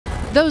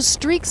Those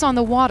streaks on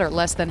the water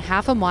less than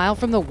half a mile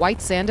from the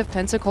white sand of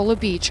Pensacola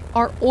Beach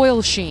are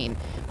oil sheen.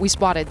 We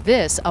spotted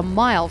this a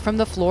mile from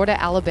the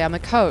Florida-Alabama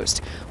coast.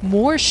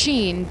 More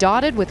sheen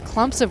dotted with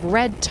clumps of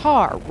red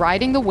tar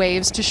riding the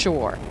waves to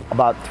shore.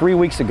 About 3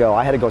 weeks ago,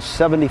 I had to go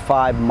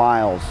 75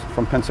 miles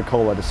from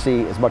Pensacola to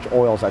see as much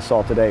oil as I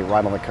saw today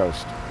right on the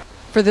coast.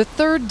 For the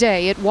third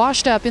day, it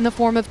washed up in the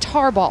form of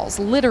tar balls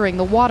littering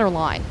the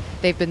waterline.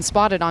 They've been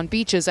spotted on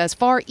beaches as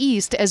far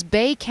east as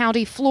Bay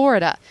County,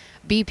 Florida.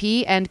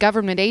 BP and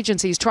government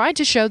agencies tried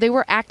to show they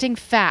were acting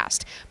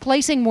fast,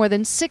 placing more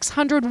than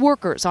 600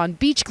 workers on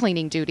beach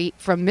cleaning duty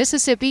from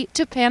Mississippi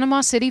to Panama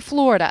City,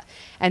 Florida,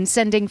 and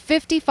sending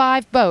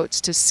 55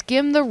 boats to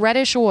skim the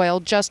reddish oil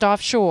just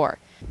offshore.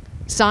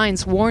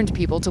 Signs warned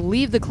people to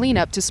leave the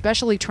cleanup to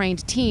specially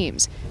trained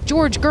teams.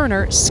 George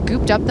Gerner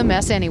scooped up the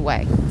mess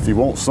anyway. If you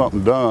want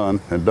something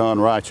done and done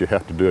right, you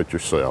have to do it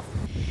yourself.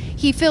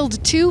 He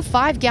filled 2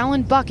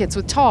 5-gallon buckets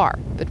with tar,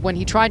 but when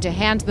he tried to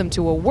hand them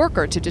to a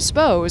worker to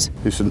dispose,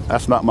 he said,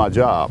 "That's not my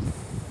job."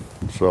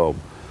 So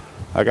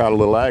I got a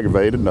little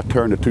aggravated and I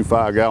turned the 2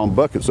 5-gallon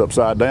buckets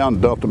upside down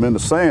and dumped them in the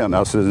sand.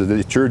 I said, "Is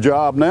it your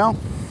job now?"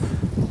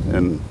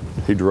 And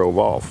he drove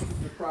off.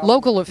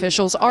 Local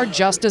officials are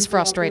just as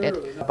frustrated.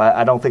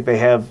 I don't think they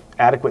have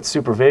adequate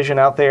supervision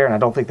out there, and I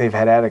don't think they've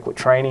had adequate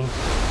training.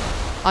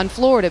 On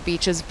Florida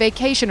beaches,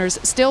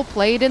 vacationers still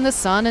played in the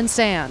sun and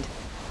sand.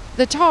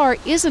 The tar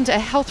isn't a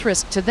health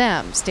risk to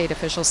them, state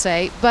officials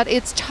say, but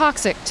it's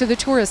toxic to the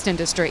tourist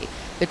industry.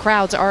 The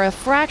crowds are a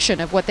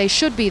fraction of what they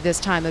should be this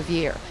time of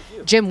year.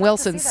 Jim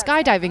Wilson's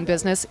skydiving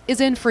business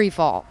is in free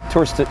fall.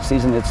 Tourist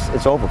season,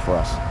 it's over for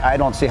us. I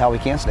don't see how we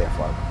can stay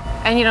afloat.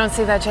 And you don't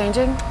see that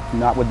changing?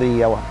 Not with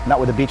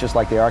the beaches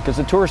like they are, because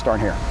the tourists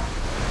aren't here.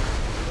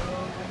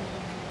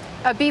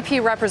 A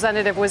BP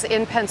representative was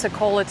in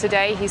Pensacola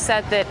today. He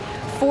said that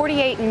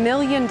 $48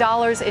 million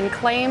in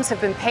claims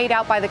have been paid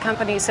out by the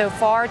company so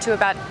far to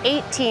about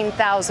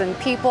 18,000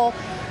 people.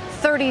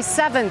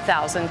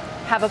 37,000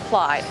 have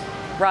applied.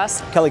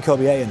 Russ? Kelly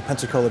Cobiella in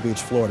Pensacola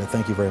Beach, Florida.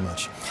 Thank you very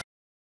much.